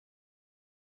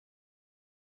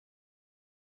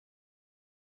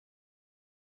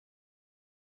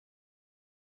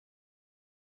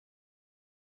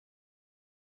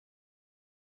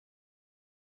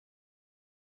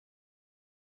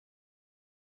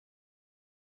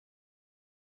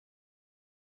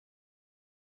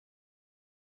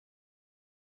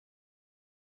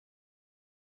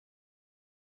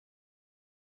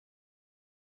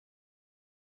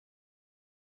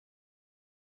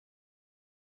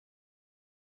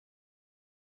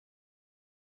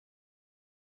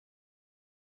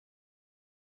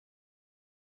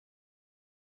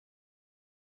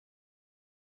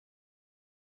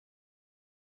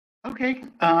Okay,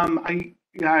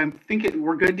 I think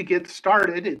we're good to get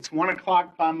started. It's 1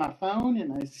 o'clock by my phone,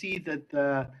 and I see that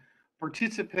the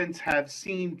participants have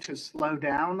seemed to slow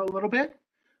down a little bit.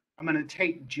 I'm going to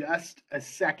take just a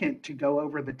second to go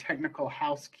over the technical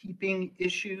housekeeping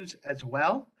issues as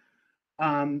well.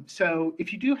 So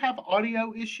if you do have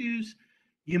audio issues,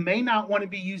 you may not want to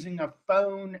be using a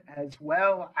phone as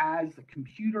well as the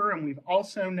computer. And we've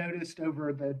also noticed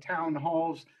over the town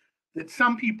halls that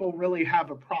some people really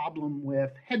have a problem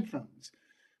with headphones.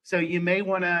 So you may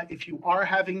want to, if you are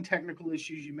having technical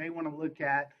issues, you may want to look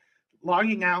at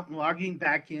logging out and logging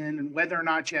back in and whether or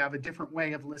not you have a different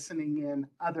way of listening in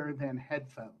other than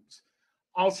headphones.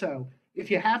 Also, if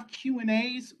you have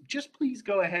Q&As, just please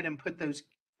go ahead and put those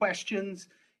questions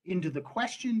into the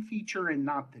question feature and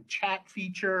not the chat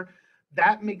feature.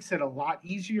 That makes it a lot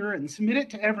easier, and submit it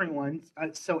to everyone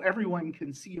so everyone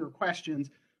can see your questions.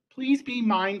 Please be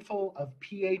mindful of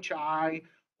PHI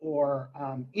or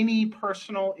any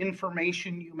personal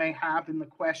information you may have in the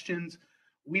questions.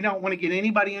 We don't want to get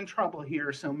anybody in trouble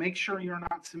here, so make sure you're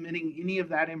not submitting any of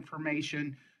that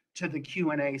information to the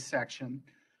Q&A section.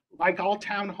 Like all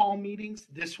town hall meetings,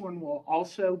 this one will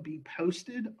also be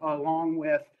posted along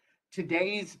with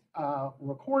today's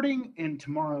recording and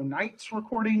tomorrow night's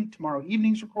recording, tomorrow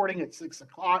evening's recording at 6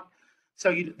 o'clock.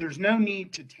 So there's no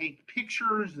need to take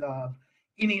pictures of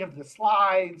any of the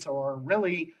slides or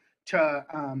really to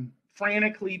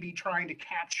frantically be trying to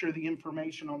capture the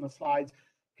information on the slides.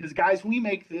 Because guys, we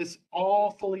make this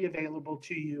all fully available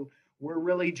to you. We're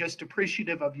really just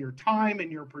appreciative of your time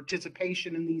and your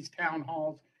participation in these town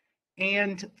halls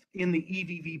and in the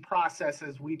EVV process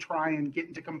as we try and get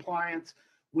into compliance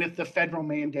with the federal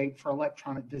mandate for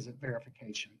electronic visit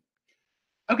verification.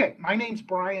 Okay, my name's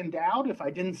Brian Dowd. If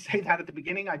I didn't say that at the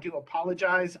beginning, I do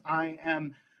apologize. I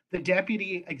am the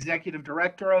Deputy Executive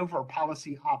Director over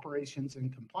Policy Operations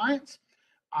and Compliance.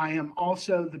 I am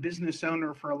also the business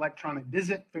owner for electronic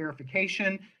visit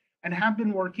verification and have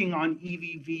been working on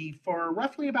EVV for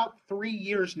roughly about 3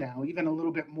 years now, even a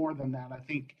little bit more than that. I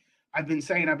think I've been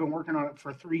saying I've been working on it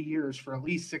for 3 years, for at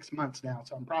least 6 months now,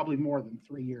 so I'm probably more than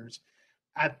 3 years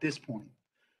at this point.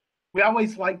 We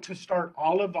always like to start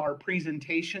all of our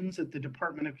presentations at the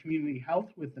Department of Community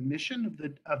Health with the mission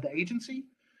of the agency,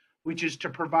 which is to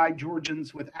provide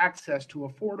Georgians with access to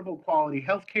affordable quality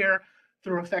health care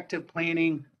through effective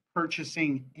planning,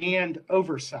 purchasing, and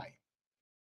oversight.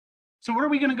 So what are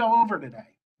we going to go over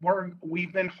today?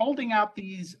 We've been holding out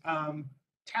these town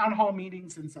hall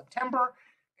meetings in September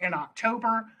and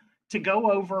October to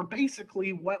go over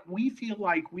basically what we feel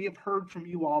like we have heard from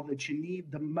you all that you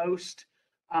need the most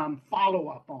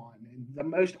follow-up on and the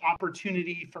most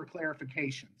opportunity for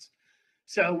clarifications.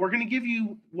 So we're going to give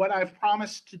you what I've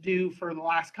promised to do for the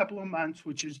last couple of months,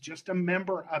 which is just a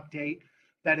member update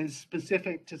that is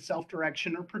specific to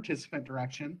self-direction or participant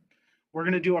direction. We're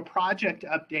going to do a project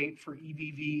update for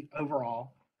EVV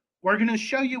overall. We're going to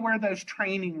show you where those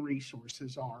training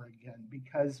resources are again,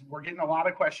 because we're getting a lot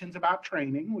of questions about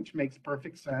training, which makes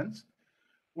perfect sense.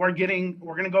 We're going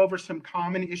to go over some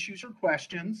common issues or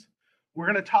questions. We're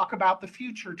going to talk about the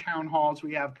future town halls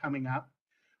we have coming up.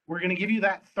 We're going to give you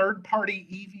that third-party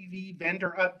EVV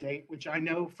vendor update, which I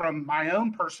know from my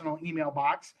own personal email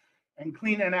box and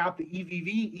cleaning out the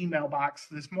EVV email box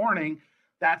this morning,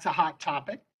 that's a hot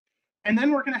topic. And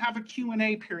then we're going to have a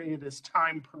Q&A period as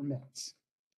time permits.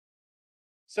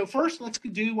 So first, let's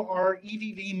do our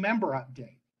EVV member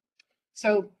update.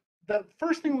 So the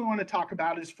first thing we want to talk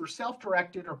about is for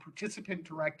self-directed or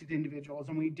participant-directed individuals,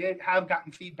 and we have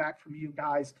gotten feedback from you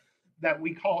guys that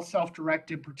we call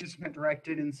self-directed,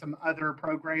 participant-directed in some other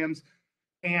programs.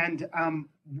 And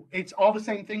it's all the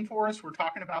same thing for us. We're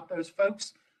talking about those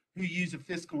folks who use a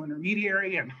fiscal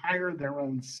intermediary and hire their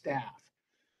own staff.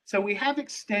 So we have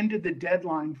extended the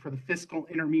deadline for the fiscal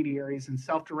intermediaries and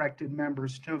self-directed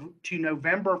members to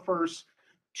November 1st,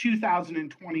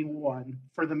 2021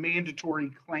 for the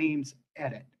mandatory claims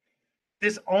edit.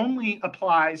 This only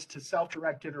applies to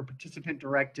self-directed or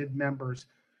participant-directed members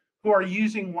who are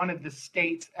using one of the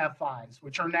state's FIs,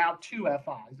 which are now 2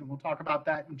 FIs, and we'll talk about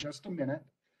that in just a minute.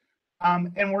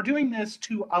 And we're doing this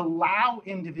to allow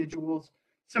individuals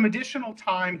some additional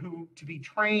time to be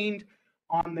trained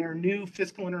on their new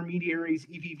fiscal intermediaries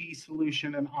EVV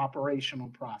solution and operational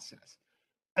process.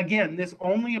 Again, this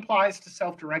only applies to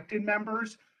self-directed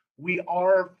members. We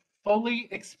are fully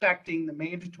expecting the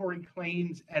mandatory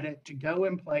claims edit to go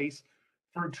in place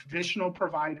for traditional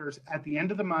providers at the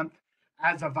end of the month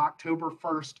as of October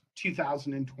 1st,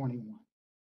 2021.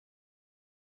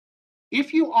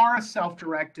 If you are a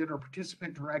self-directed or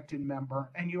participant-directed member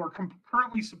and you are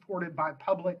currently supported by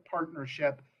public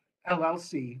partnership,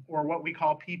 LLC, or what we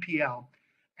call PPL,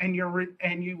 and you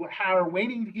are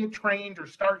waiting to get trained or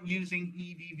start using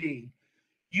EVV,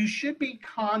 you should be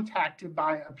contacted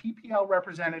by a PPL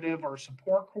representative or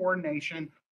support coordination,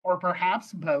 or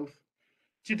perhaps both,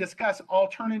 to discuss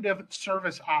alternative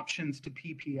service options to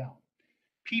PPL.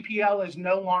 PPL is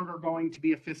no longer going to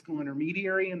be a fiscal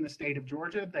intermediary in the state of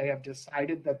Georgia. They have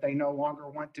decided that they no longer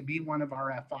want to be one of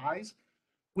our FIs,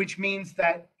 which means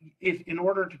that if in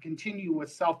order to continue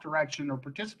with self-direction or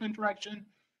participant direction,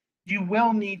 you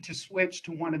will need to switch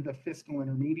to one of the fiscal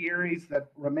intermediaries that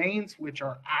remains, which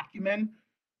are Acumen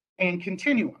and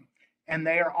Continuum. And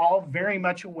they are all very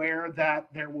much aware that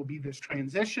there will be this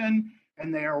transition,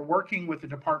 and they are working with the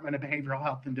Department of Behavioral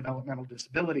Health and Developmental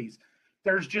Disabilities.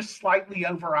 There's just slightly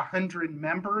over 100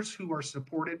 members who are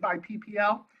supported by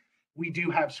PPL. We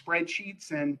do have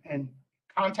spreadsheets and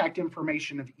contact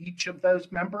information of each of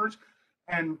those members.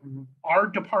 And our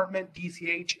department,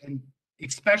 DCH, and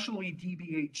especially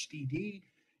DBHDD,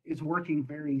 is working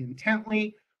very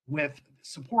intently with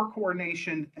support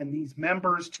coordination and these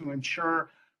members to ensure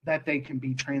that they can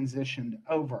be transitioned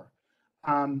over.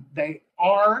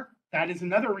 That is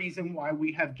another reason why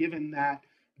we have given that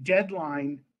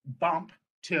deadline bump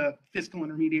to fiscal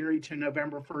intermediary to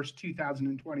November 1st,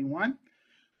 2021.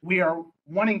 We are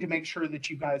wanting to make sure that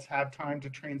you guys have time to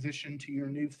transition to your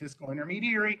new fiscal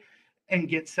intermediary and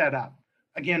get set up.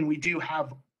 Again, we do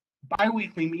have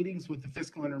bi-weekly meetings with the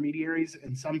fiscal intermediaries,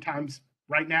 and sometimes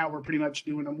right now we're pretty much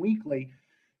doing them weekly,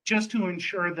 just to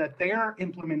ensure that their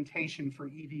implementation for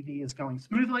EVV is going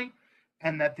smoothly,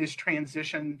 and that this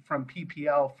transition from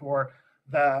PPL for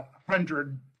the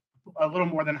a little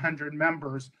more than 100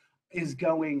 members is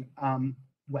going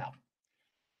well.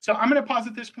 So I'm going to pause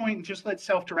at this point and just let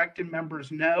self-directed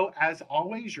members know, as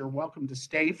always, you're welcome to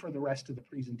stay for the rest of the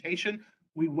presentation.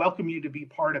 We welcome you to be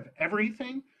part of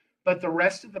everything, but the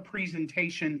rest of the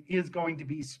presentation is going to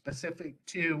be specific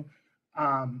to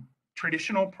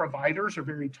traditional providers, or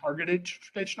very targeted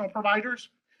traditional providers.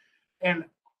 And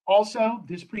also,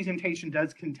 this presentation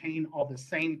does contain all the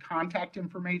same contact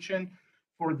information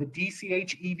for the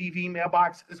DCH EVV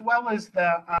mailbox, as well as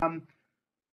the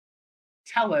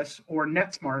TELUS or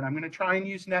NetSmart. I'm going to try and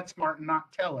use NetSmart and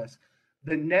not TELUS,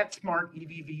 the NetSmart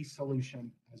EVV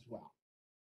solution as well.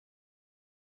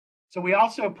 So we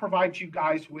also provide you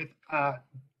guys with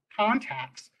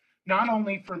contacts, not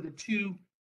only for the two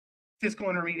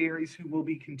fiscal intermediaries who will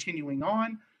be continuing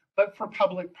on, but for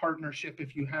public partnership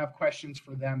if you have questions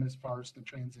for them as far as the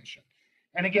transition.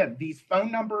 And again, these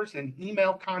phone numbers and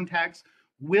email contacts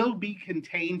will be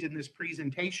contained in this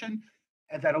presentation,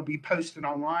 and that'll be posted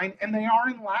online, and they are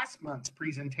in last month's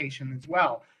presentation as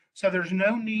well. So there's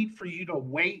no need for you to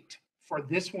wait for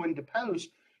this one to post.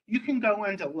 You can go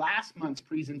into last month's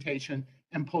presentation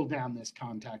and pull down this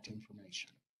contact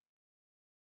information.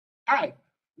 All right,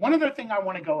 one other thing I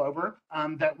want to go over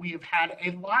that we have had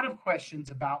a lot of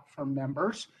questions about from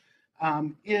members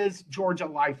is Georgia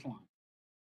Lifeline.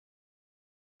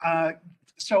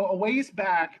 So a ways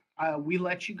back, we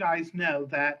let you guys know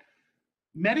that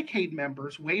Medicaid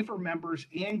members, waiver members,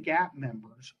 and GAP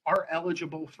members are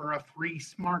eligible for a free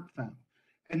smartphone.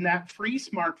 And that free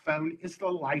smartphone is the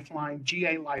Lifeline,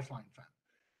 GA Lifeline phone.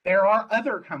 There are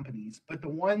other companies, but the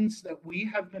ones that we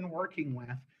have been working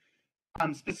with,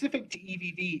 specific to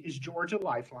EVV, is Georgia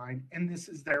Lifeline, and this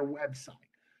is their website.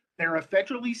 They're a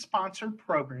federally sponsored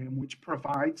program which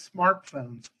provides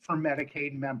smartphones for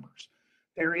Medicaid members.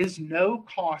 There is no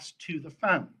cost to the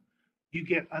phone. You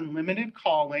get unlimited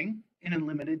calling and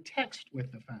unlimited text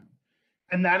with the phone.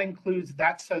 And that includes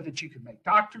that so that you can make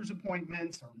doctor's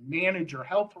appointments or manage your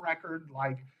health record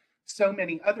like so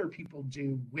many other people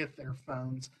do with their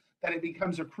phones, that it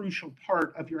becomes a crucial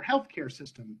part of your healthcare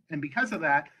system. And because of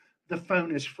that, the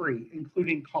phone is free,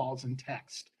 including calls and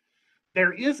text.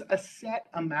 There is a set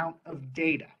amount of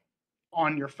data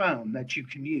on your phone that you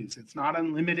can use. It's not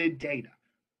unlimited data,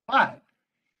 but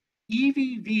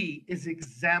EVV is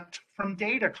exempt from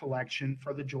data collection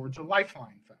for the Georgia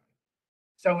Lifeline phone.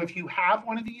 So if you have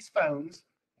one of these phones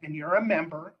and you're a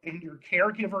member and your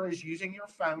caregiver is using your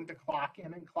phone to clock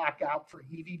in and clock out for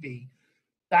EVV,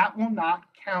 that will not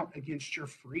count against your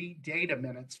free data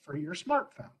minutes for your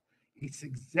smartphone. It's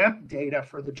exempt data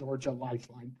for the Georgia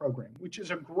Lifeline program, which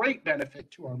is a great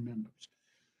benefit to our members.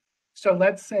 So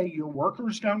let's say your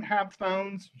workers don't have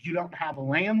phones, you don't have a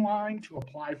landline to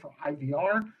apply for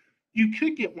IVR. You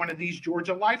could get one of these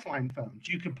Georgia Lifeline phones.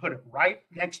 You can put it right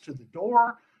next to the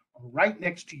door or right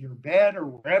next to your bed or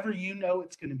wherever you know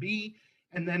it's going to be.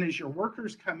 And then as your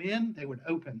workers come in, they would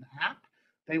open the app,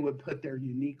 they would put their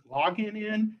unique login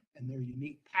in and their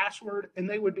unique password, and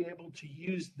they would be able to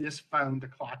use this phone to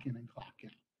clock in and clock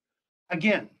out.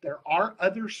 Again, there are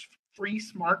other free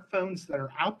smartphones that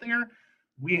are out there.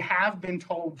 We have been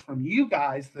told from you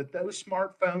guys that those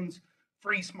smartphones,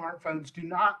 free smartphones, do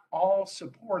not all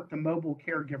support the Mobile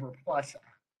Caregiver Plus app.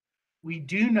 We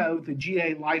do know the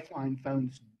GA Lifeline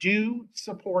phones do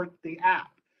support the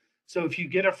app. So if you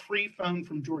get a free phone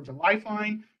from Georgia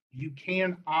Lifeline, you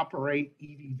can operate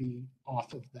EVV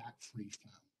off of that free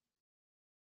phone.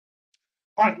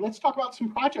 All right, let's talk about some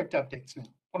project updates now.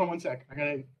 Hold on one sec. I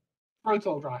gotta, throat's a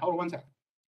little dry. Hold on one sec.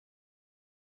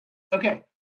 Okay,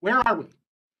 where are we?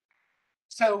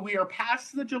 So we are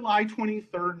past the July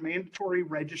 23rd mandatory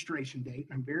registration date.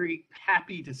 I'm very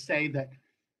happy to say that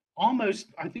almost,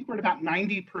 I think we're at about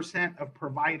 90% of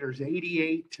providers,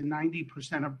 88 to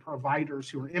 90% of providers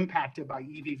who are impacted by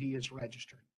EVV is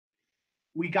registered.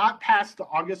 We got past the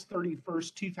August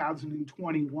 31st,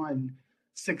 2021,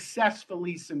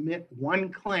 successfully submit one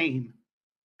claim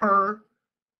per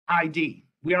ID.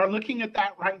 We are looking at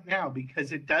that right now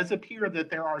because it does appear that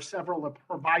there are several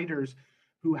providers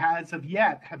who as of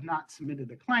yet have not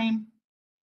submitted a claim.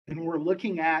 And we're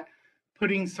looking at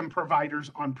putting some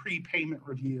providers on prepayment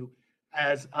review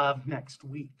as of next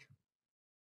week.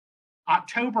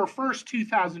 October 1st,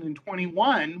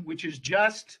 2021, which is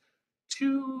just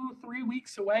 2-3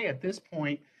 weeks away at this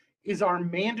point, is our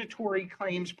mandatory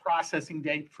claims processing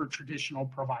date for traditional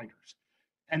providers.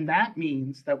 And that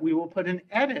means that we will put an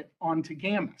edit onto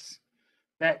GAMUS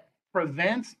that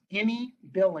prevents any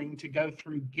billing to go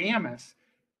through GAMUS,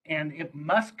 and it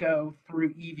must go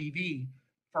through EVV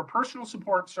for personal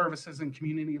support services and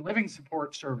community living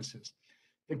support services.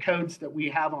 The codes that we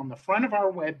have on the front of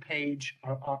our web page,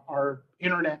 our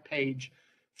internet page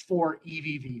for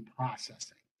EVV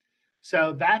processing.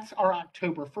 So that's our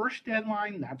October 1st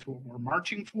deadline. That's what we're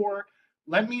marching for.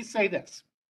 Let me say this,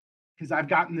 because I've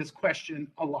gotten this question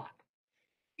a lot.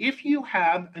 If you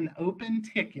have an open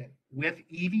ticket with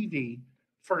EVV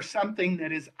for something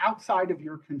that is outside of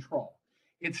your control,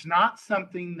 it's not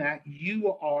something that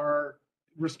you are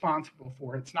responsible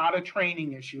for. It's not a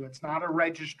training issue. It's not a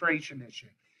registration issue.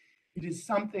 It is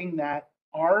something that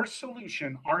our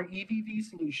solution, our EVV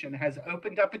solution, has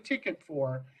opened up a ticket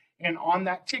for. And on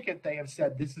that ticket, they have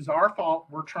said, this is our fault.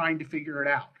 We're trying to figure it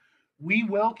out. We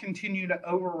will continue to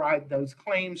override those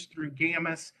claims through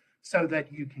GAMUS so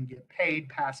that you can get paid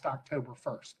past October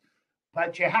 1st.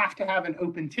 But you have to have an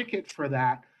open ticket for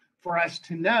that for us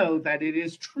to know that it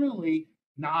is truly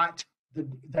not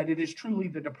that it is truly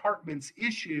the department's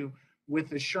issue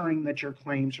with assuring that your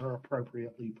claims are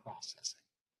appropriately processing.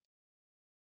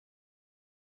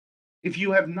 If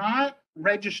you have not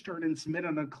registered and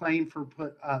submitted a claim for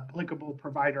applicable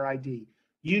provider ID,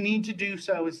 you need to do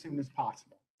so as soon as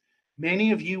possible.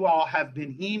 Many of you all have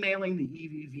been emailing the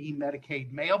EVV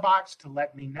Medicaid mailbox to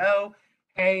let me know,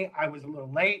 hey, I was a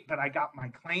little late, but I got my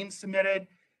claim submitted.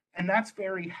 And that's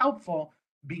very helpful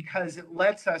because it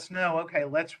lets us know, okay,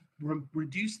 let's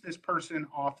reduce this person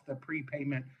off the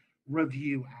prepayment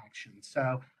review action.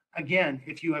 So again,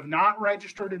 if you have not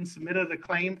registered and submitted a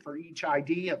claim for each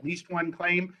ID, at least one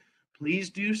claim, please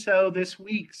do so this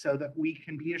week so that we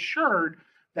can be assured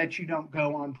that you don't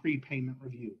go on prepayment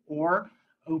review or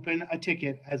open a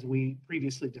ticket as we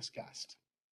previously discussed.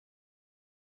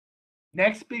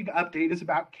 Next big update is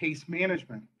about case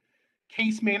management.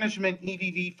 Case management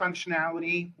EVV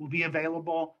functionality will be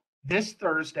available this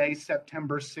Thursday,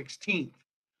 September 16th.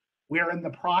 We are in the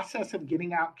process of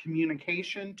getting out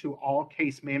communication to all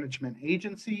case management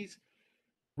agencies.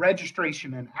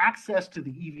 Registration and access to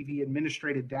the EVV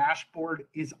administrative dashboard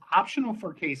is optional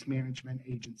for case management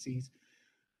agencies,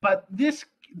 but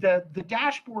the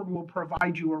dashboard will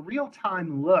provide you a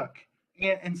real-time look,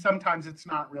 and sometimes it's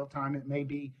not real-time, it may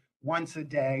be once a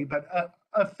day, but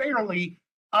a fairly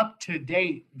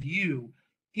up-to-date view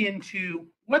into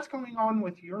what's going on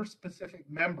with your specific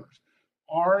members.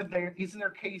 Is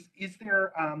there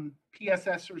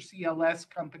PSS or CLS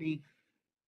company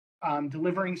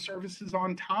delivering services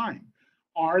on time?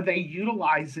 Are they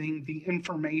utilizing the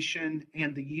information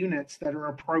and the units that are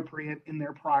appropriate in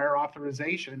their prior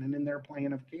authorization and in their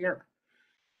plan of care?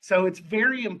 So it's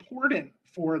very important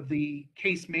for the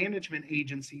case management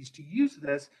agencies to use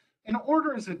this in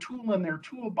order as a tool in their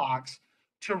toolbox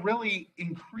to really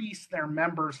increase their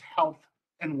members' health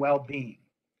and well-being.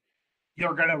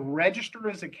 You're going to register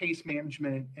as a case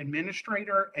management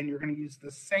administrator, and you're going to use the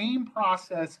same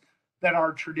process that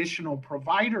our traditional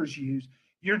providers use.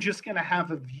 You're just going to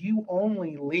have a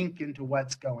view-only link into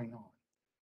what's going on.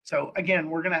 So again,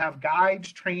 we're going to have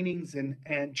guides, trainings, and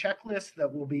checklists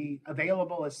that will be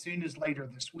available as soon as later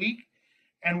this week.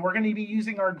 And we're going to be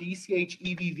using our DCH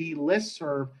EVV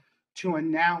listserv to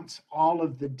announce all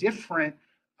of the different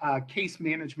case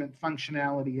management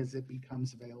functionality as it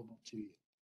becomes available to you.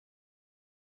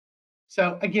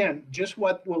 So again, just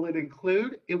what will it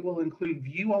include? It will include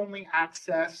view-only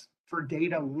access for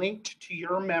data linked to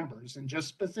your members, and just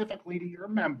specifically to your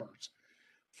members,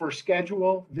 for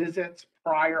schedule, visits,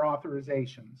 prior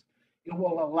authorizations. It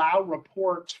will allow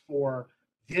reports for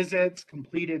visits,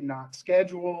 completed, not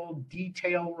scheduled,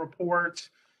 detail reports,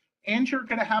 and you're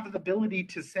going to have the ability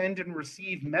to send and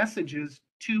receive messages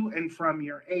to and from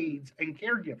your aides and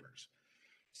caregivers.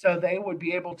 So they would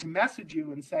be able to message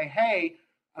you and say, hey,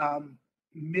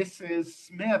 Mrs.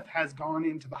 Smith has gone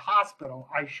into the hospital.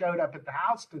 I showed up at the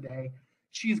house today.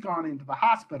 She's gone into the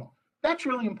hospital. That's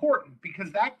really important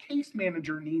because that case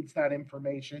manager needs that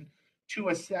information to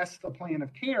assess the plan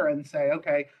of care and say,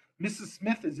 okay, Mrs.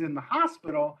 Smith is in the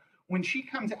hospital. When she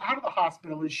comes out of the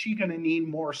hospital, is she going to need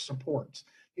more supports?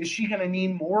 Is she going to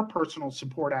need more personal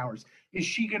support hours? Is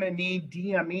she going to need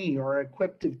DME or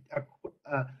equipped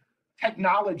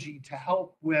technology to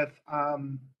help with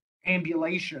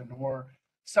ambulation or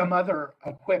some other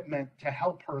equipment to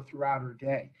help her throughout her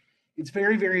day? It's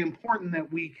very, very important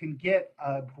that we can get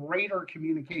a greater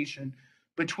communication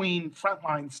between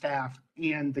frontline staff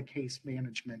and the case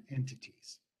management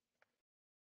entities.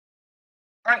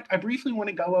 All right, I briefly want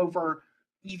to go over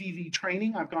EVV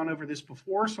training. I've gone over this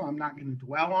before, so I'm not going to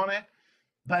dwell on it.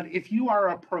 But if you are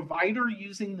a provider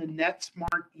using the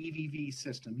NetSmart EVV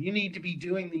system, you need to be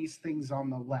doing these things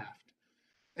on the left.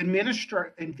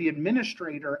 The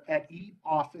administrator at each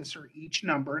office or each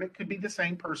number, and it could be the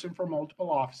same person for multiple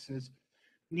offices,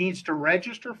 needs to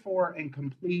register for and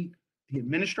complete the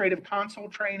administrative console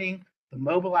training, the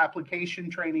mobile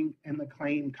application training, and the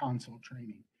claim console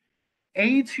training.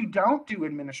 Aides who don't do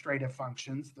administrative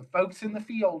functions, the folks in the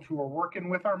field who are working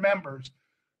with our members,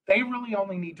 they really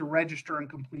only need to register and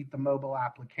complete the mobile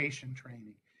application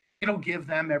training. It'll give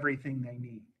them everything they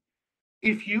need.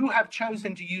 If you have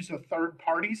chosen to use a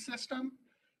third-party system,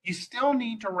 you still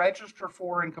need to register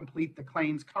for and complete the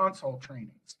claims console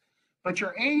trainings. But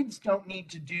your aides don't need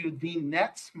to do the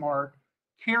NetSmart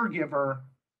caregiver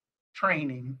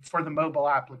training for the mobile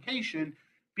application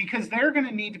because they're going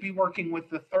to need to be working with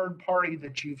the third party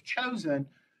that you've chosen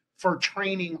for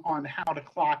training on how to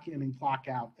clock in and clock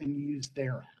out and use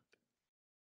their app.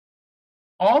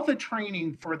 All the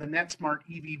training for the NetSmart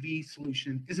EVV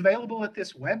solution is available at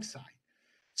this website.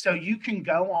 So you can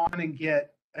go on and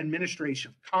get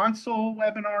administration console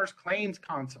webinars, claims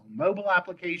console, mobile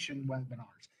application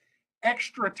webinars,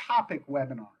 extra topic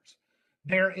webinars.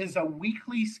 There is a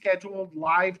weekly scheduled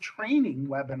live training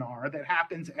webinar that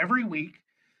happens every week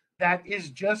that is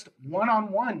just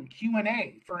one-on-one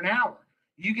Q&A for an hour.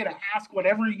 You get to ask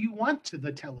whatever you want to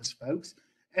the TELUS folks,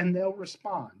 and they'll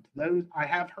respond. I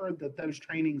have heard that those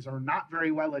trainings are not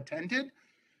very well attended.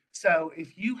 So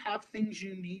if you have things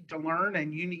you need to learn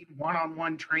and you need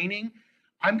one-on-one training,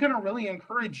 I'm going to really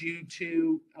encourage you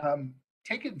to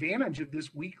take advantage of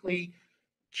this weekly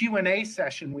Q&A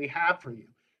session we have for you.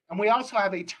 And we also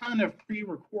have a ton of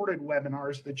pre-recorded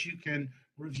webinars that you can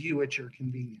review at your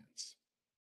convenience.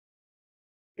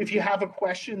 If you have a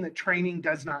question that training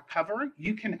does not cover,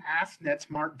 you can ask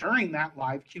NetSmart during that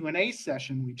live Q&A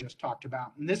session we just talked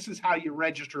about. And this is how you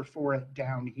register for it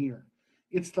down here.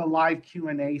 It's the live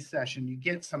Q&A session. You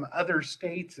get some other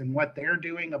states and what they're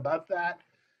doing above that,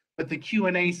 but the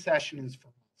Q&A session is for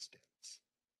all states.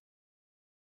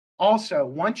 Also,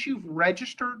 once you've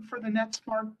registered for the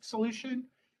NetSmart solution,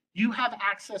 you have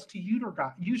access to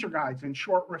user guides and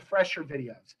short refresher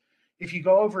videos. If you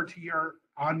go over to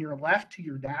on your left to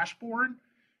your dashboard,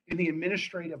 in the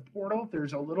administrative portal,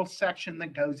 there's a little section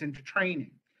that goes into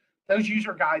training. Those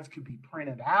user guides could be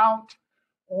printed out,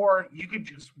 or you could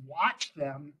just watch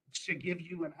them to give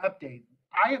you an update.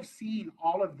 I have seen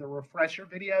all of the refresher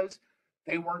videos.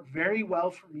 They work very well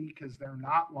for me because they're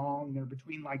not long. They're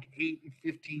between like 8 and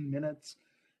 15 minutes,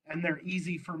 and they're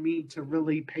easy for me to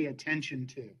really pay attention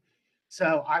to.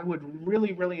 So I would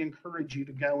really, really encourage you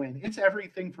to go in. It's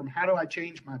everything from how do I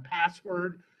change my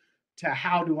password to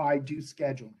how do I do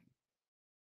scheduling.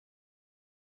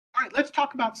 All right, let's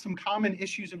talk about some common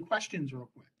issues and questions real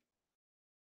quick.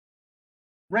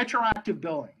 Retroactive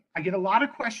billing. I get a lot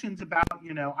of questions about,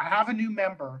 I have a new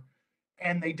member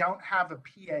and they don't have a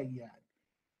PA yet.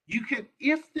 You could,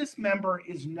 if this member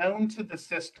is known to the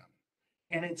system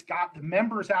and it's got the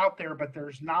members out there, but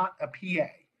there's not a PA,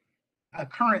 a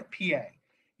current PA,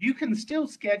 you can still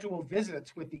schedule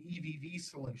visits with the EVV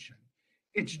solution.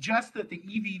 It's just that the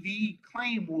EVV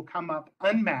claim will come up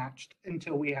unmatched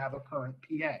until we have a current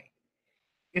PA.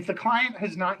 If the client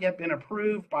has not yet been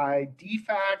approved by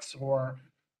DFACS or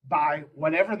by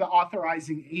whatever the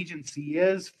authorizing agency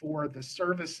is for the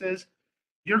services,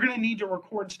 You're going to need to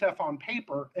record stuff on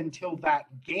paper until that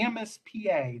GAMIS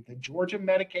PA, the Georgia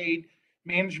Medicaid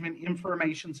Management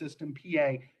Information System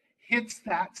PA, hits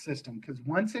that system. Because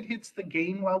once it hits the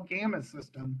Gainwell GAMIS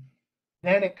system,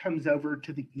 then it comes over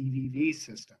to the EVV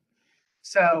system.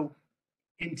 So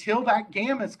until that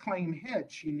GAMIS claim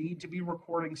hits, you need to be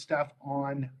recording stuff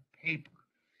on paper.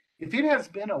 If it has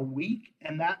been a week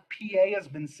and that PA has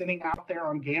been sitting out there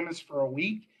on GAMIS for a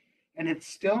week and it's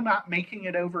still not making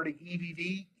it over to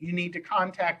EVV, you need to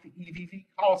contact the EVV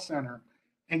call center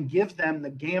and give them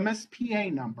the GAMIS PA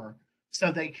number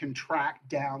so they can track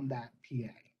down that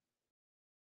PA.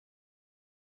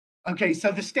 Okay,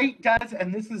 so the state does,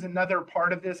 and this is another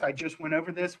part of this, I just went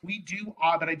over this, we do,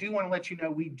 but I do want to let you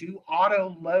know, we do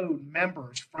auto load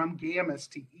members from GAMIS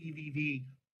to EVV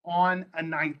on a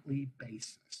nightly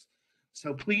basis.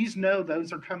 So please know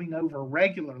those are coming over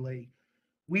regularly.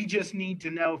 We just need to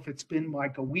know if it's been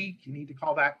like a week, you need to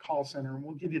call that call center and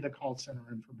we'll give you the call center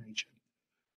information.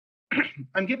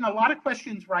 I'm getting a lot of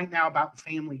questions right now about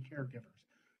family caregivers.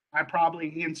 I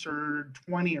probably answered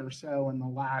 20 or so in the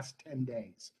last 10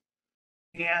 days.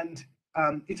 And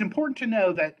it's important to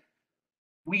know that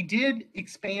we did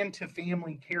expand to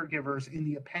family caregivers in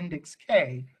the Appendix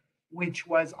K, which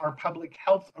was our public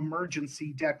health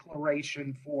emergency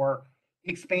declaration for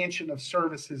expansion of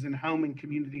services in home and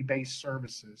community-based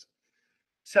services.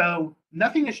 So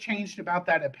nothing has changed about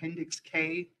that Appendix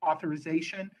K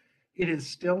authorization. It is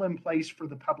still in place for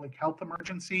the public health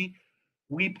emergency.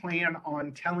 We plan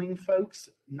on telling folks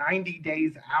 90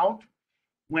 days out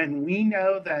when we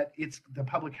know that the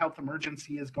public health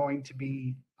emergency is going to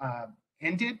be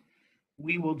ended.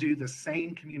 We will do the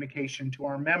same communication to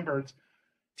our members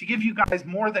to give you guys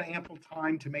more than ample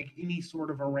time to make any sort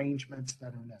of arrangements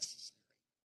that are necessary.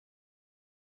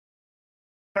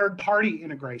 Third-party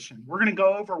integration. We're going to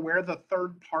go over where the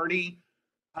third-party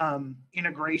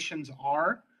integrations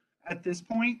are at this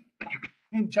point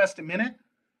in just a minute.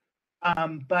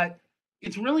 But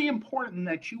it's really important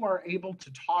that you are able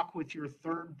to talk with your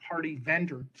third-party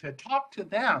vendor, to talk to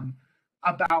them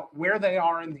about where they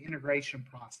are in the integration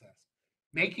process,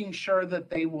 making sure that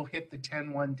they will hit the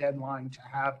 10/1 deadline to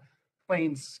have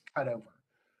claims cut over.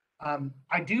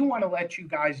 I do want to let you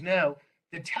guys know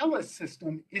the TELUS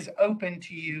system is open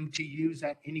to you to use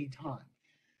at any time.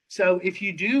 So if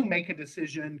you do make a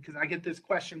decision, because I get this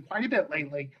question quite a bit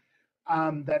lately,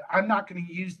 that I'm not going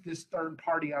to use this third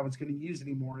party I was going to use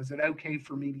anymore. Is it okay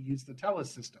for me to use the TELUS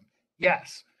system?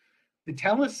 Yes. The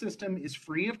TELUS system is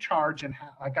free of charge. And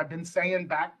like I've been saying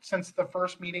back since the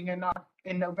first meeting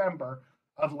in November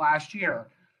of last year,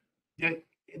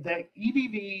 the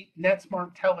EVV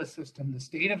NetSmart TELUS system, the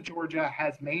state of Georgia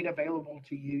has made available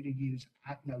to you to use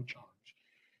at no charge.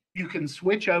 You can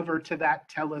switch over to that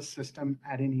TELUS system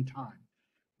at any time.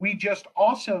 We just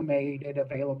also made it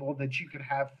available that you could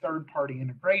have third-party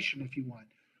integration if you want.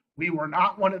 We were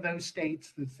not one of those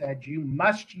states that said you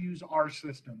must use our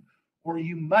system or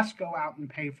you must go out and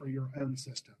pay for your own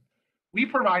system. We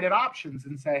provided options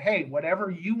and say, hey,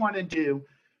 whatever you want to do,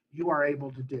 you are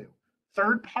able to do.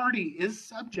 Third party is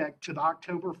subject to the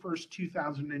October 1st,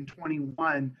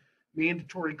 2021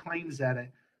 mandatory claims edit,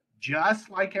 just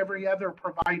like every other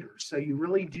provider. So you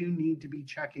really do need to be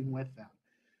checking with them.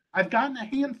 I've gotten a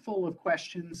handful of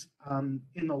questions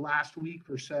in the last week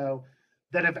or so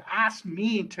that have asked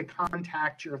me to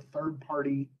contact your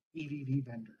third-party EVV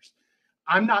vendors.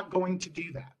 I'm not going to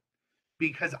do that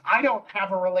because I don't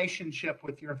have a relationship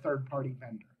with your third-party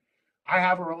vendor. I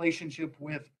have a relationship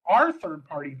with our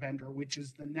third-party vendor, which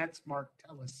is the NetSmart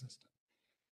TELUS system.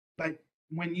 But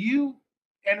when you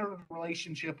enter a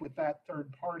relationship with that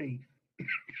third party,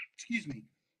 excuse me,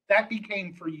 that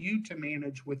became for you to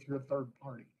manage with your third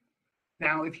party.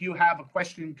 Now, if you have a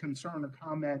question, concern, or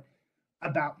comment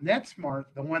about NetSmart,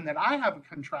 the one that I have a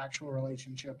contractual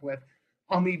relationship with,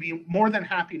 I'll be more than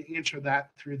happy to answer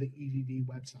that through the EVV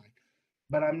website.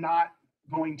 But I'm not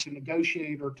going to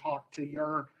negotiate or talk to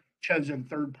your chosen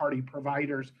third-party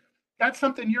providers. That's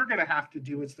something you're going to have to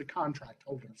do as the contract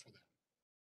holder for them.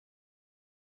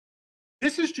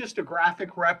 This is just a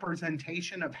graphic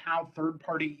representation of how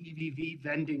third-party EVV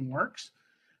vending works,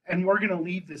 and we're going to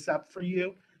leave this up for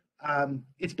you.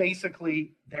 It's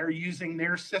basically they're using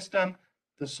their system,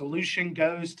 the solution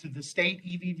goes to the state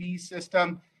EVV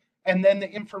system, and then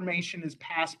the information is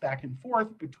passed back and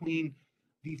forth between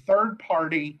the third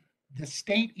party, the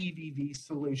state EVV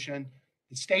solution.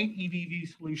 The state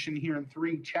EVV solution here in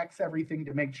 3 checks everything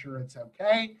to make sure it's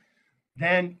okay.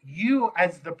 Then you,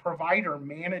 as the provider,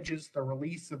 manages the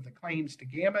release of the claims to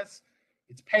GAMIS.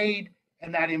 It's paid,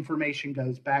 and that information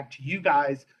goes back to you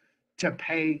guys to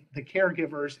pay the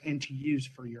caregivers and to use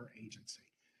for your agency.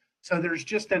 So there's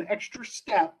just an extra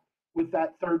step with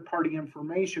that third-party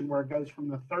information where it goes from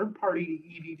the third party to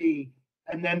EVV,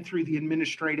 and then through the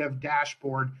administrative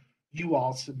dashboard, you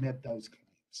all submit those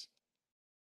claims.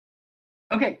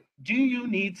 Okay, do you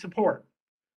need support?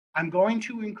 I'm going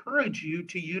to encourage you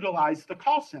to utilize the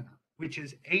call center, which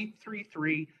is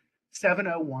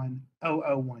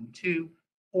 833-701-0012,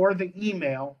 or the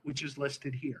email, which is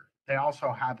listed here. They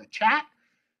also have a chat,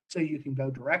 so you can go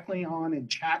directly on and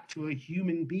chat to a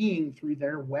human being through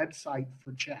their website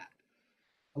for chat.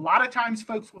 A lot of times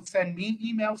folks will send me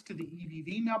emails to the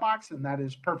EVV mailbox, and that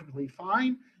is perfectly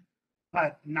fine.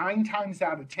 But 9 times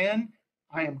out of 10,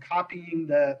 I am copying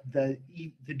the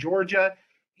Georgia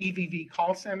EVV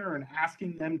call center and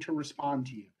asking them to respond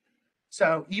to you.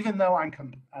 So even though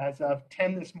as of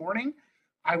 10 this morning,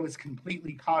 I was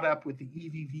completely caught up with the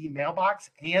EVV mailbox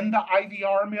and the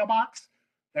IVR mailbox.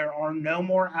 There are no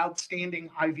more outstanding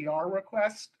IVR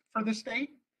requests for the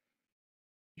state.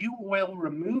 You will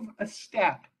remove a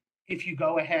step if you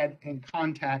go ahead and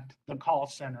contact the call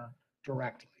center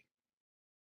directly.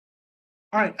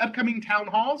 All right, upcoming town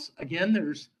halls. Again,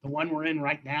 there's the one we're in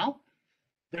right now.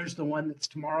 There's the one that's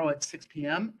tomorrow at 6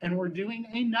 p.m. And we're doing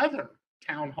another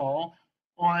town hall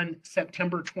on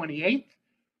September 28th,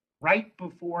 right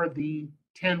before the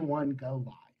 10-1 go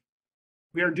live.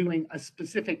 We are doing a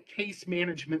specific case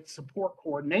management support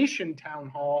coordination town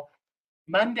hall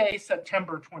Monday,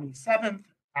 September 27th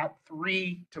at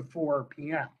 3 to 4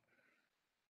 p.m.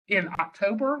 In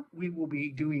October, we will be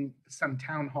doing some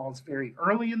town halls very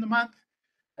early in the month.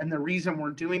 And the reason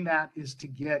we're doing that is to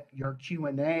get your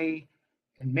Q&A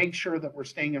and make sure that we're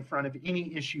staying in front of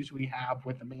any issues we have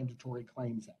with the Mandatory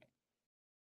Claims Act.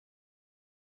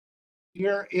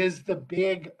 Here is the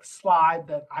big slide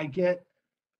that I get.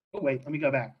 Oh, wait, let me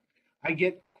go back. I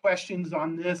get questions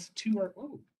on this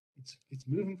it's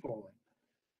moving forward.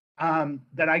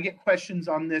 That I get questions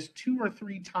on this 2 or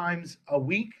 3 times a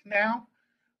week now.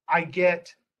 I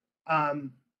get,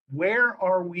 where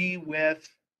are we with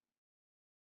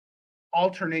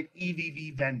alternate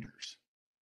EVV vendors,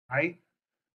 right?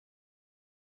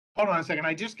 Hold on a second.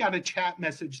 I just got a chat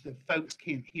message that folks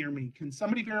can't hear me. Can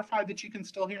somebody verify that you can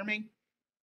still hear me?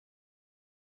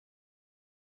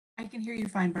 I can hear you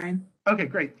fine, Brian. Okay,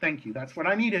 great. Thank you. That's what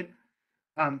I needed.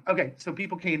 Okay, so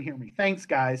people can't hear me. Thanks,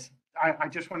 guys. I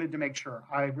just wanted to make sure.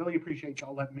 I really appreciate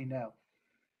y'all letting me know.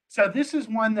 So this is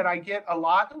one that I get a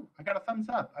lot. Oh, I got a thumbs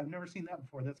up. I've never seen that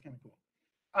before. That's kind of cool.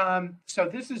 So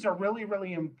this is a really,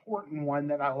 really important one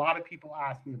that a lot of people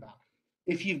ask me about.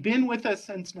 If you've been with us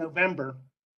since November,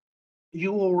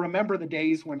 you will remember the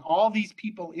days when all these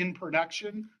people in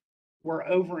production were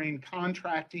over in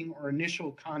contracting or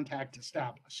initial contact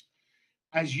established.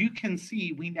 As you can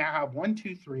see, we now have 1,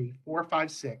 2, 3, 4,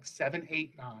 5, 6, 7,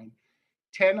 8, 9,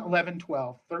 10, 11,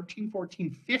 12, 13,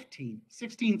 14, 15,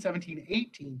 16, 17,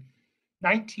 18,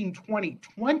 19, 20,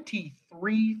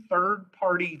 23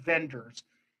 third-party vendors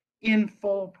in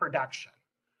full production,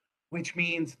 which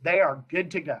means they are good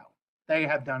to go. They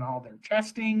have done all their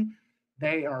testing.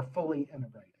 They are fully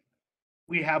integrated.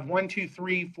 We have 1, 2,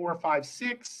 3, 4, 5,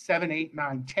 6, 7, 8,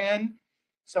 9, 10.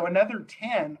 So another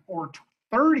 10 or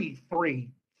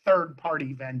 33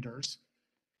 third-party vendors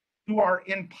who are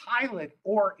in pilot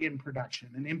or in production.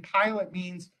 And in pilot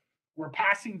means we're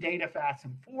passing data fast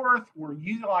and forth, we're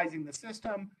utilizing the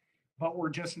system, but we're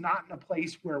just not in a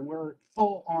place where we're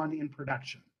full on in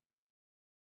production.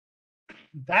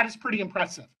 That is pretty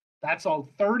impressive. That's all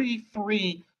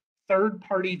 33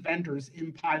 third-party vendors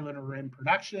in pilot or in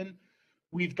production.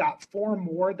 We've got 4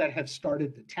 more that have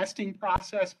started the testing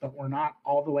process, but we're not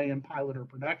all the way in pilot or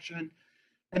production.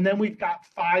 And then we've got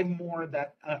 5 more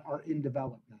that are in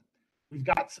development. We've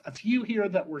got a few here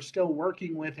that we're still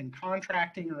working with in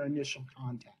contracting or initial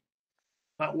contact.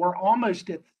 But we're almost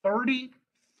at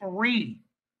 33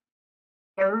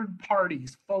 third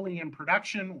parties fully in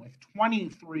production with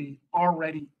 23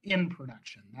 already in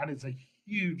production. That is a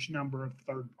huge number of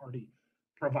third-party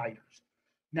providers.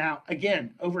 Now,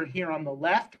 again, over here on the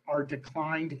left are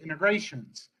declined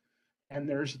integrations. And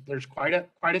there's quite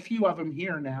a few of them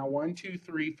here now. 1, 2,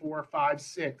 3, 4, 5,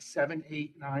 6, 7,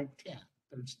 8, 9, 10.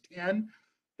 There's 10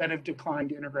 that have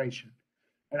declined integration.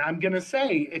 And I'm going to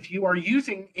say, if you are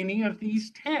using any of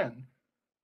these 10,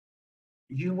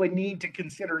 you would need to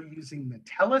consider using the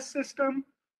TELUS system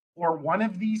or one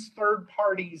of these third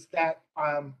parties that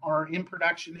are in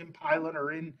production, in pilot,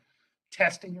 or in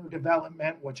testing or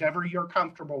development, whichever you're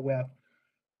comfortable with.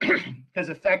 Because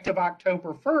effective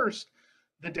October 1st,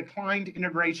 the declined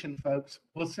integration folks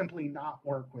will simply not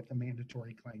work with the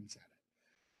mandatory claims edit.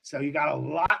 So you got a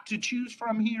lot to choose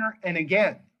from here. And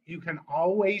again, you can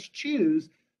always choose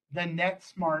the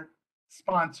NetSmart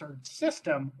sponsored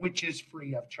system, which is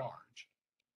free of charge.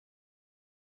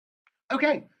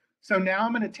 Okay, so now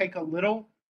I'm going to take a little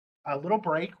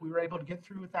break. We were able to get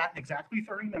through with that in exactly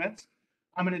 30 minutes.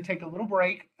 I'm going to take a little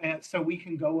break so we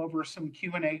can go over some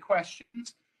Q&A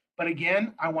questions. But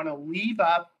again, I want to leave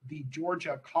up the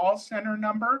Georgia call center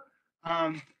number,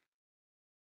 and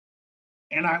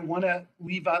I want to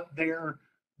leave up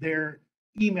their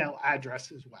email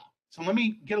address as well. So let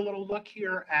me get a little look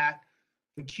here at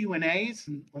the Q&As,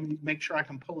 and let me make sure I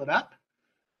can pull it up.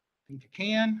 I think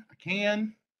I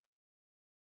can.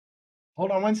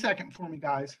 Hold on one second for me,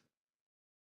 guys.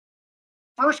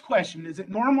 First question, is it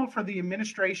normal for the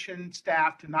administration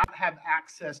staff to not have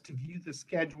access to view the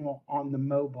schedule on the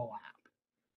mobile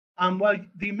app? Well,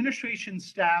 the administration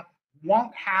staff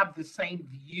won't have the same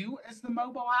view as the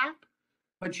mobile app,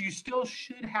 but you still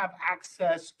should have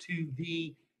access to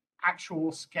the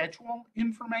actual schedule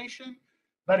information.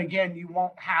 But again, you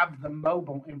won't have the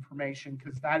mobile information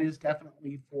because that is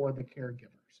definitely for the caregivers.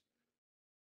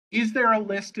 Is there a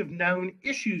list of known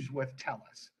issues with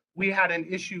TELUS? We had an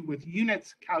issue with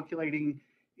units calculating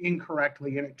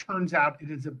incorrectly, and it turns out it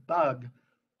is a bug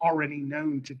already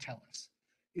known to TELUS.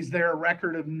 Is there a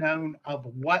record of known of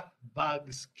what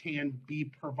bugs can be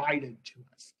provided to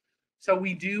us? So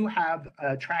we do have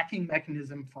a tracking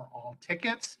mechanism for all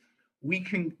tickets.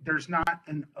 There's not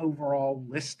an overall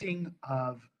listing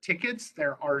of tickets.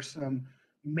 There are some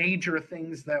major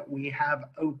things that we have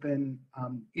open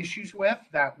issues with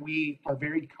that we are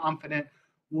very confident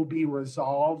will be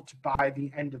resolved by the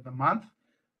end of the month.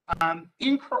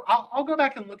 I'll go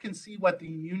back and look and see what the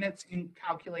units in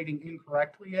calculating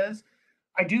incorrectly is.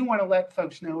 I do want to let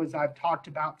folks know, as I've talked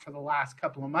about for the last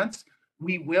couple of months,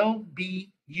 we will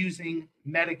be using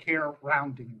Medicare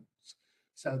rounding rules.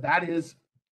 So that is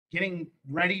getting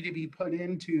ready to be put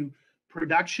into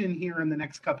production here in the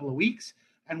next couple of weeks,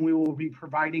 and we will be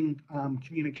providing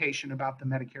communication about the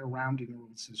Medicare rounding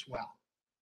rules as well.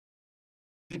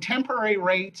 The temporary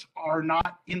rates are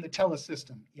not in the TELUS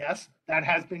system. Yes, that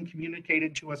has been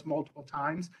communicated to us multiple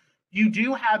times. You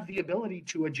do have the ability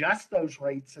to adjust those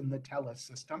rates in the TELUS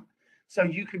system. So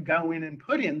you could go in and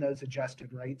put in those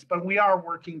adjusted rates, but we are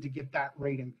working to get that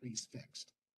rate increase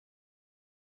fixed.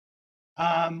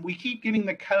 We keep getting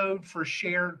the code for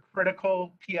shared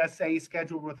critical PSA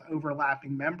scheduled with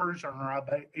overlapping members are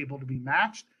able to be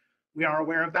matched. We are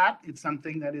aware of that. It's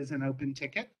something that is an open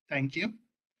ticket. Thank you.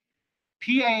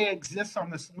 PA exists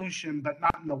on the solution, but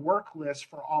not in the work list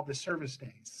for all the service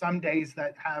days. Some days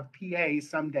that have PA,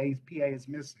 some days PA is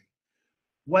missing.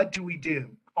 What do we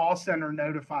do? Call center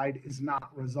notified is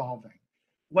not resolving.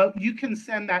 Well, you can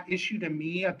send that issue to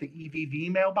me at the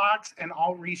EVV mailbox, and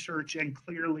I'll research and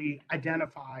clearly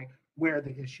identify where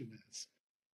the issue is.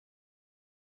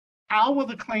 How will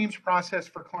the claims process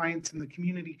for clients in the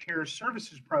community care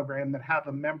services program that have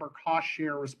a member cost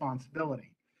share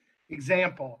responsibility?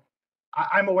 Example,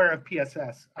 I'm aware of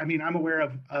PSS. I'm aware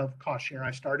of cost share.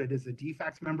 I started as a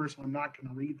DFACS member, so I'm not going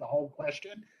to read the whole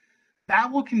question.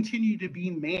 That will continue to be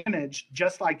managed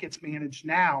just like it's managed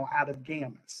now out of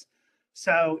GAMUS.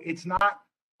 So it's not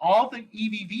all the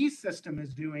EVV system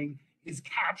is doing is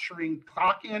capturing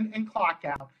clock in and clock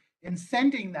out and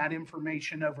sending that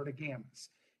information over to GAMUS.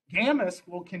 GAMUS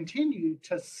will continue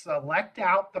to select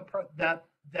out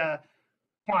the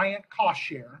client cost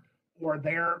share or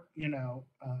their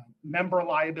member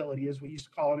liability, as we used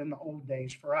to call it in the old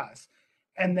days for us.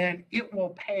 And then it will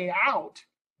pay out,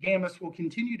 GAMUS will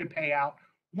continue to pay out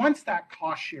once that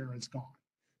cost share is gone.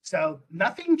 So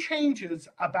nothing changes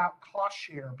about cost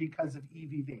share because of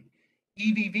EVV.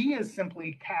 EVV is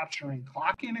simply capturing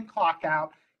clock in and clock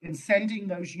out and sending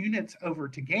those units over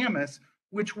to GAMUS,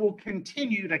 which will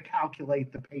continue to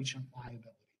calculate the patient liability.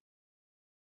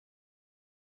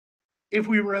 If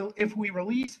we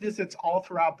release visits all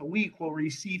throughout the week, we'll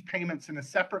receive payments in a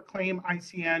separate claim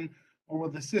ICN, or will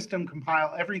the system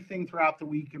compile everything throughout the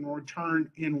week and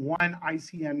return in one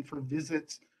ICN for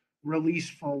visits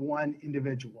released for one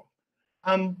individual?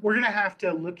 We're going to have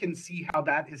to look and see how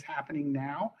that is happening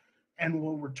now, and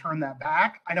we'll return that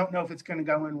back. I don't know if it's going to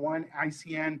go in one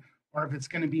ICN or if it's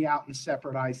going to be out in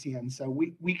separate ICN. So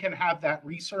we can have that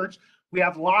research. We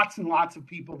have lots and lots of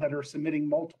people that are submitting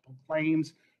multiple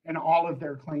claims and all of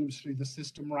their claims through the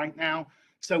system right now.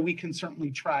 So we can certainly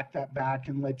track that back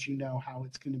and let you know how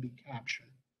it's going to be captured.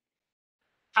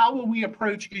 How will we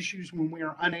approach issues when we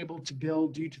are unable to bill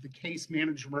due to the case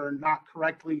manager not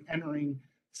correctly entering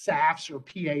SAFs or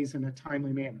PAs in a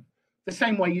timely manner? The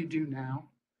same way you do now.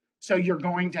 So you're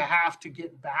going to have to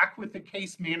get back with the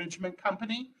case management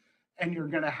company, and you're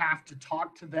going to have to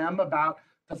talk to them about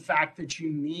the fact that you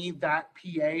need that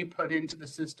PA put into the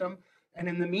system And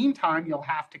in the meantime, you'll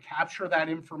have to capture that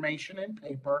information in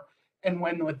paper. And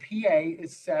when the PA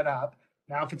is set up,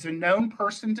 now if it's a known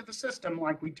person to the system,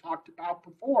 like we talked about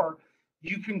before,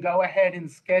 you can go ahead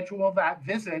and schedule that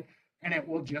visit and it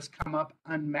will just come up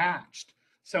unmatched.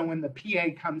 So when the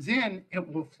PA comes in, it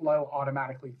will flow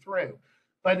automatically through.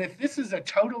 But if this is a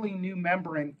totally new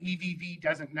member and EVV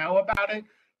doesn't know about it,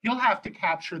 you'll have to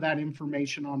capture that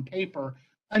information on paper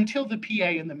until the PA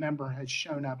and the member has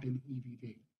shown up in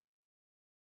EVV.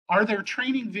 Are there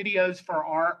training videos for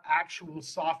our actual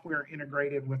software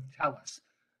integrated with TELUS?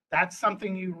 That's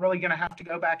something you're really going to have to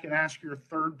go back and ask your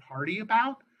third party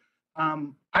about.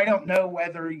 I don't know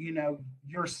whether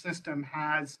your system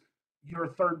has, your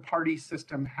third party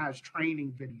system has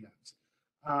training videos.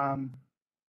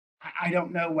 I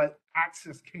don't know what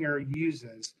Access Care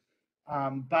uses,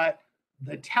 but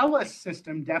the TELUS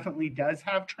system definitely does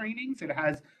have trainings. It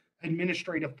has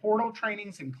administrative portal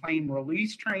trainings and claim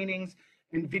release trainings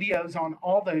and videos on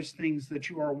all those things that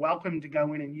you are welcome to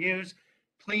go in and use.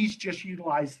 Please just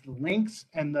utilize the links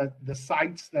and the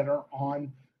sites that are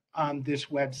on this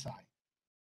website.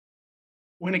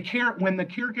 When the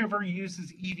caregiver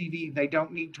uses EVV, they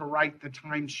don't need to write the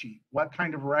timesheet. What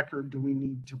kind of record do we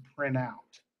need to print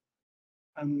out?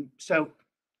 So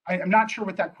I'm not sure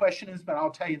what that question is, but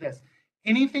I'll tell you this.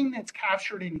 Anything that's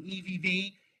captured in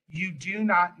EVV, you do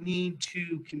not need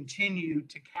to continue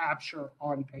to capture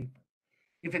on paper.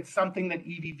 If it's something that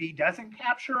EVV doesn't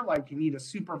capture, like you need a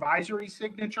supervisory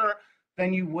signature,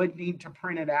 then you would need to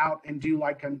print it out and do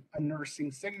like a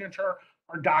nursing signature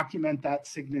or document that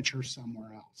signature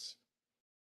somewhere else.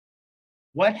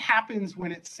 What happens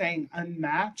when it's saying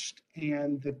unmatched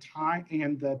and the time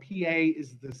and the PA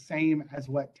is the same as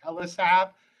what TELUS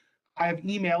have? I've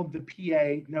emailed the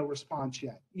PA, no response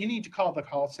yet. You need to call the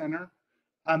call center.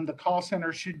 The call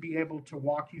center should be able to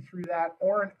walk you through that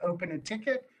or open a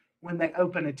ticket. When they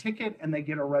open a ticket and they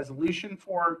get a resolution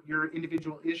for your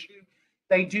individual issue,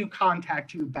 they do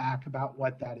contact you back about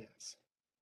what that is.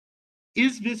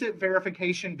 Is visit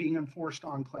verification being enforced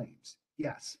on claims?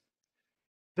 Yes.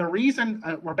 The reason,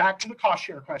 we're back to the cost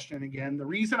share question again. The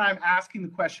reason I'm asking the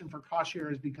question for cost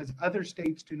share is because other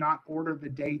states do not order the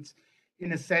dates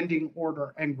in ascending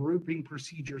order and grouping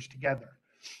procedures together.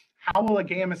 How will a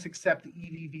GAMIS accept the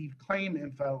EVV claim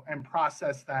info and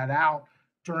process that out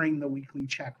during the weekly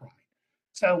check ride?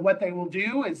 So what they will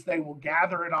do is they will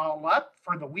gather it all up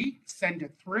for the week, send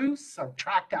it through,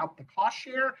 subtract out the cost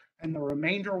share, and the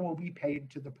remainder will be paid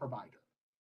to the provider.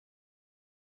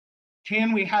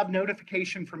 Can we have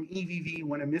notification from EVV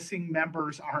when a missing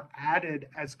members are added,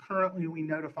 as currently we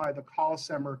notify the call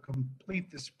center,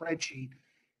 complete the spreadsheet,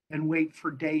 and wait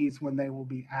for days when they will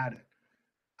be added?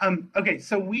 Okay,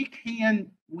 so we can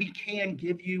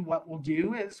give you, what we'll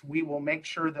do is we will make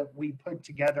sure that we put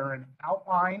together an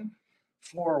outline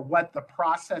for what the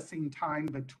processing time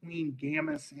between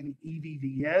GAMIS and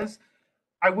EVV is.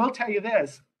 I will tell you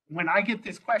this, when I get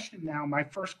this question now, my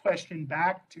first question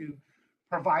back to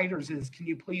providers is, can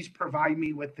you please provide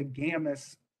me with the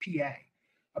GAMIS PA?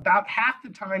 About half the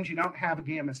times you don't have a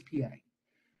GAMIS PA.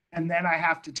 And then I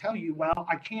have to tell you, well,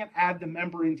 I can't add the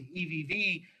member into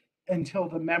EVV until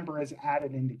the member is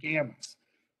added into GAMIS.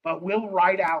 But we'll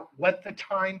write out what the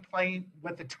time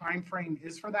frame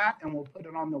is for that, and we'll put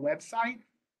it on the website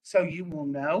so you will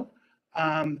know.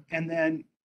 And then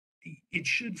it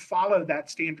should follow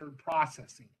that standard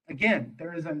processing. Again,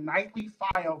 there is a nightly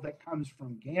file that comes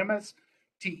from GAMIS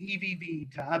to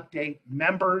EVV to update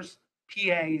members,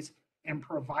 PAs, and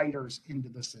providers into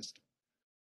the system.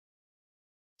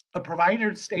 A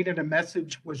provider stated a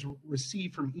message was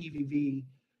received from EVV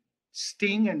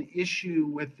sting an issue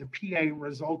with the PA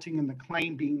resulting in the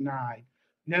claim being denied.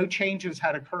 No changes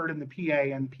had occurred in the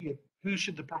PA and who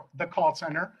should the call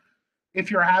center? If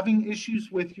you're having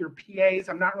issues with your PAs,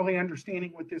 I'm not really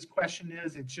understanding what this question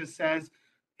is. It just says,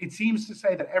 it seems to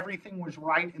say that everything was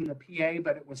right in the PA,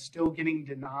 but it was still getting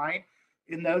denied.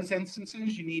 In those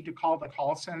instances, you need to call the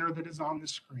call center that is on the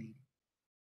screen.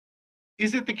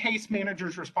 Is it the case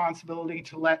manager's responsibility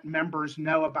to let members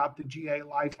know about the GA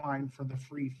Lifeline for the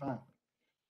free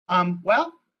phone?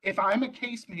 Well, if I'm a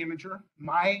case manager,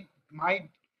 my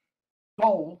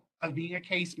goal of being a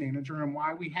case manager and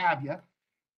why we have you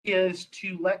is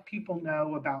to let people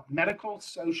know about medical,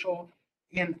 social,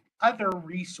 and other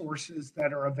resources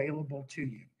that are available to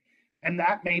you. And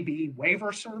that may be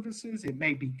waiver services, it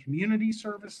may be community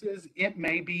services, it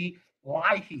may be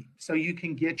LIHEAP, so you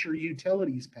can get your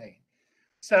utilities paid.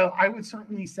 So I would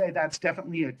certainly say that's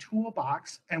definitely a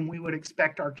toolbox, and we would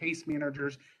expect our case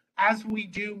managers, as we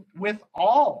do with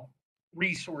all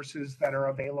resources that are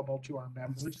available to our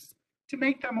members, to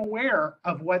make them aware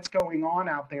of what's going on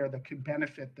out there that could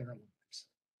benefit their lives.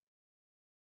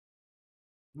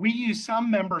 We use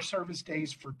some member service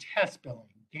days for test billing.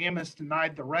 GAMIS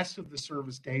denied the rest of the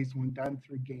service days when done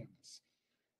through GAMIS.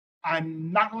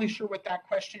 I'm not really sure what that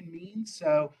question means,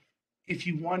 so if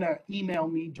you want to email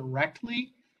me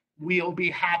directly, we'll be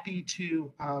happy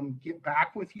to get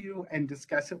back with you and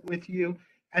discuss it with you,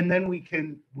 and then we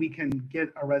can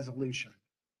get a resolution.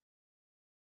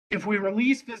 If we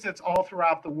release visits all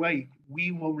throughout the week,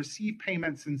 we will receive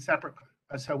payments in separate.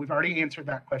 So we've already answered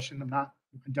that question. I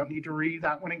don't need to read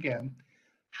that one again.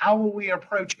 How will we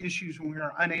approach issues when we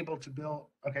are unable to bill?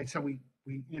 Okay, so we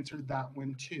answered that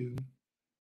one too.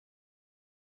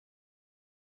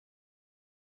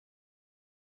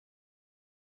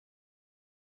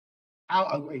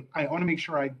 Wait, I want to make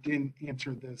sure I didn't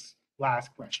answer this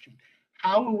last question.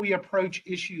 How will we approach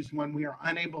issues when we are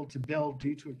unable to bill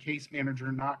due to a case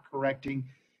manager not correcting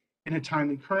in a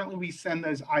timely? Currently, we send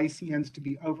those ICNs to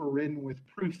be overridden with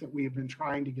proof that we have been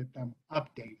trying to get them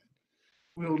updated.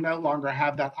 We will no longer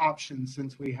have that option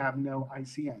since we have no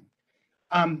ICN.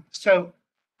 So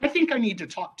I think I need to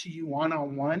talk to you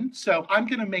one-on-one. So I'm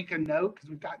going to make a note because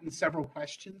we've gotten several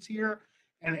questions here.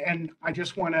 And I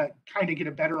just want to kind of get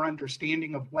a better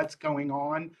understanding of what's going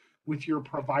on with your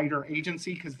provider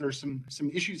agency, because there's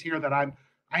some issues here that I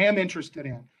am interested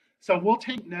in. So we'll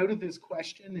take note of this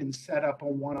question and set up a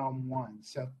one-on-one.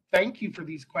 So thank you for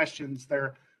these questions.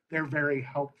 They're very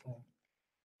helpful.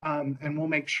 And we'll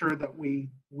make sure that we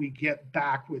get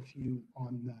back with you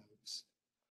on those.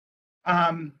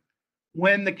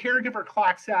 When the caregiver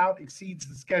clocks out exceeds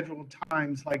the scheduled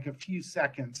times, like a few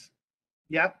seconds.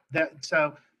 Yep,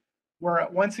 so we're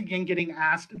once again getting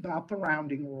asked about the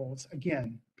rounding rules.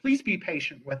 Again, please be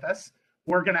patient with us.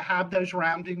 We're going to have those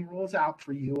rounding rules out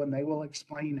for you, and they will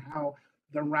explain how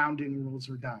the rounding rules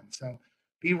are done. So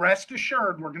be rest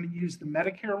assured, we're going to use the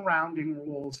Medicare rounding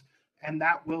rules, and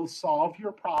that will solve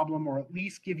your problem, or at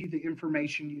least give you the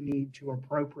information you need to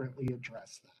appropriately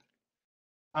address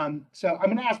that. So I'm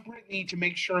going to ask Brittany to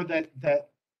make sure that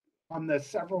on the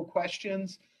several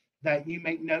questions that you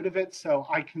make note of it, so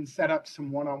I can set up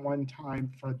some one-on-one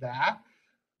time for that.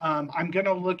 I'm going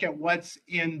to look at what's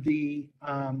in the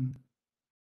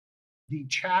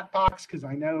chat box, because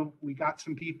I know we got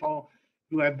some people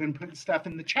who have been putting stuff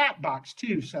in the chat box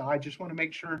too. So I just want to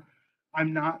make sure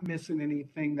I'm not missing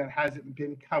anything that hasn't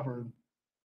been covered.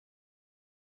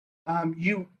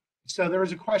 So there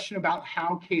was a question about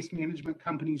how case management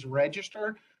companies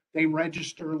register. They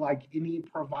register like any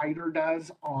provider does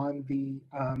on the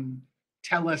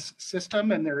TELUS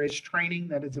system, and there is training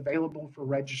that is available for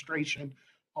registration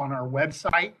on our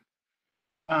website.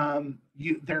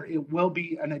 It will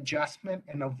be an adjustment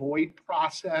and a void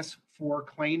process for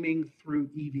claiming through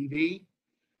EVV.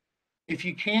 If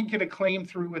you can't get a claim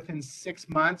through within 6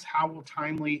 months, how will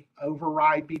timely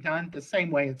override be done? The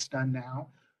same way it's done now.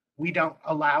 We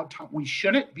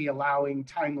shouldn't be allowing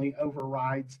timely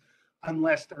overrides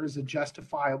unless there is a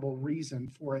justifiable reason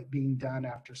for it being done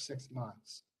after 6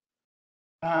 months.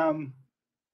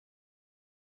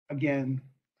 Again,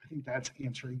 I think that's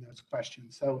answering those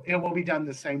questions. So it will be done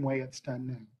the same way it's done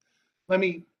now. Let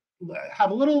me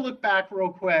have a little look back real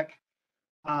quick.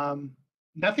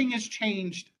 Nothing has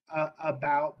changed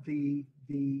about the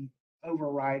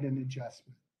override and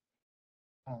adjustment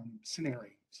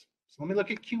scenarios. So let me look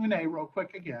at Q&A real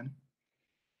quick again.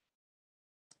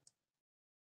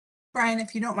 Brian,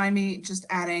 if you don't mind me just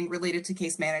adding, related to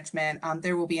case management,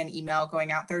 there will be an email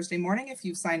going out Thursday morning if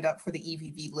you've signed up for the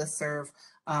EVV listserv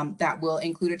that will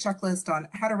include a checklist on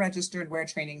how to register and where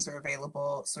trainings are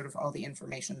available, sort of all the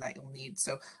information that you'll need.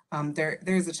 So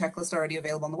there's a checklist already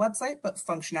available on the website, but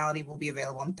functionality will be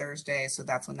available on Thursday. So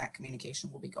that's when that communication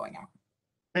will be going out.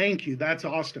 Thank you. That's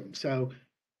awesome. So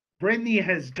Brittany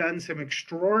has done some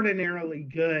extraordinarily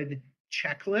good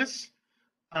checklists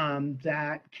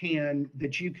that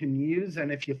you can use,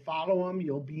 and if you follow them,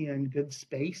 you'll be in good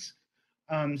space.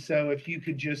 So if you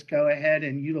could just go ahead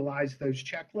and utilize those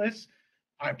checklists,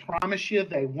 I promise you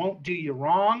they won't do you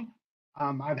wrong.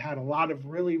 I've had a lot of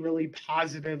really, really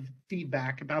positive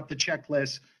feedback about the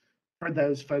checklists for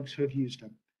those folks who have used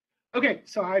them. Okay,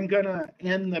 so I'm gonna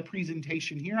end the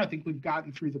presentation here. I think we've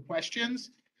gotten through the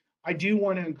questions. I do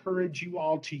want to encourage you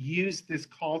all to use this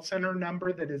call center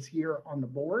number that is here on the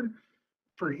board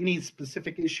for any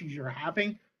specific issues you're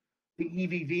having. The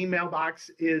EVV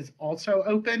mailbox is also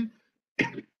open,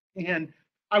 and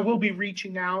I will be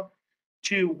reaching out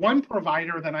to one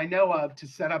provider that I know of to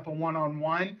set up a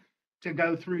one-on-one to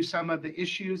go through some of the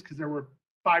issues, because there were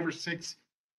 5 or 6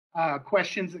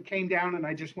 questions that came down, and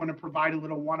I just want to provide a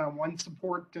little one-on-one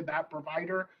support to that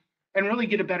provider and really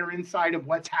get a better insight of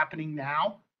what's happening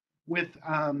now with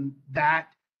that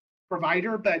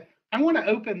provider. But I want to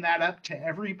open that up to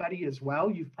everybody as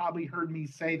well. You've probably heard me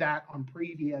say that on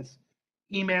previous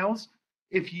emails.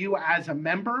 If you as a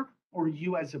member or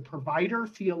you as a provider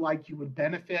feel like you would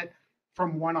benefit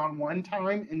from one-on-one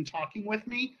time in talking with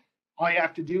me, all you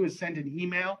have to do is send an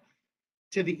email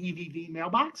to the EVV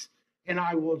mailbox, and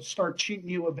I will start shooting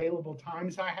you available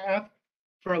times I have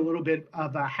for a little bit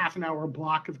of a half an hour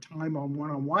block of time on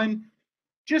one-on-one.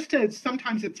 Just to,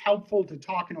 sometimes it's helpful to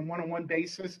talk in a one-on-one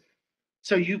basis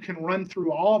so you can run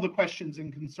through all the questions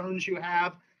and concerns you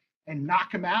have and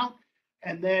knock them out.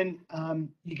 And then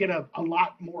you get a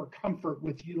lot more comfort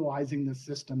with utilizing the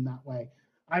system that way.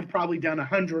 I've probably done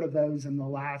 100 of those in the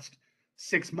last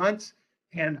 6 months,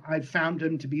 and I've found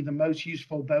them to be the most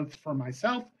useful both for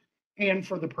myself and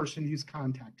for the person who's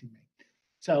contacting me.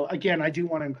 So again, I do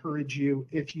want to encourage you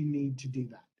if you need to do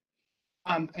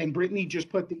that. And Brittany just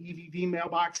put the EVV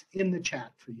mailbox in the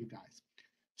chat for you guys.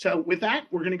 So with that,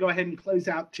 we're going to go ahead and close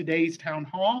out today's town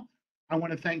hall. I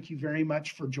want to thank you very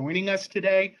much for joining us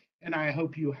today, and I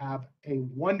hope you have a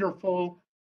wonderful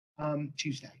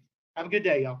Tuesday. Have a good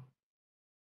day, y'all.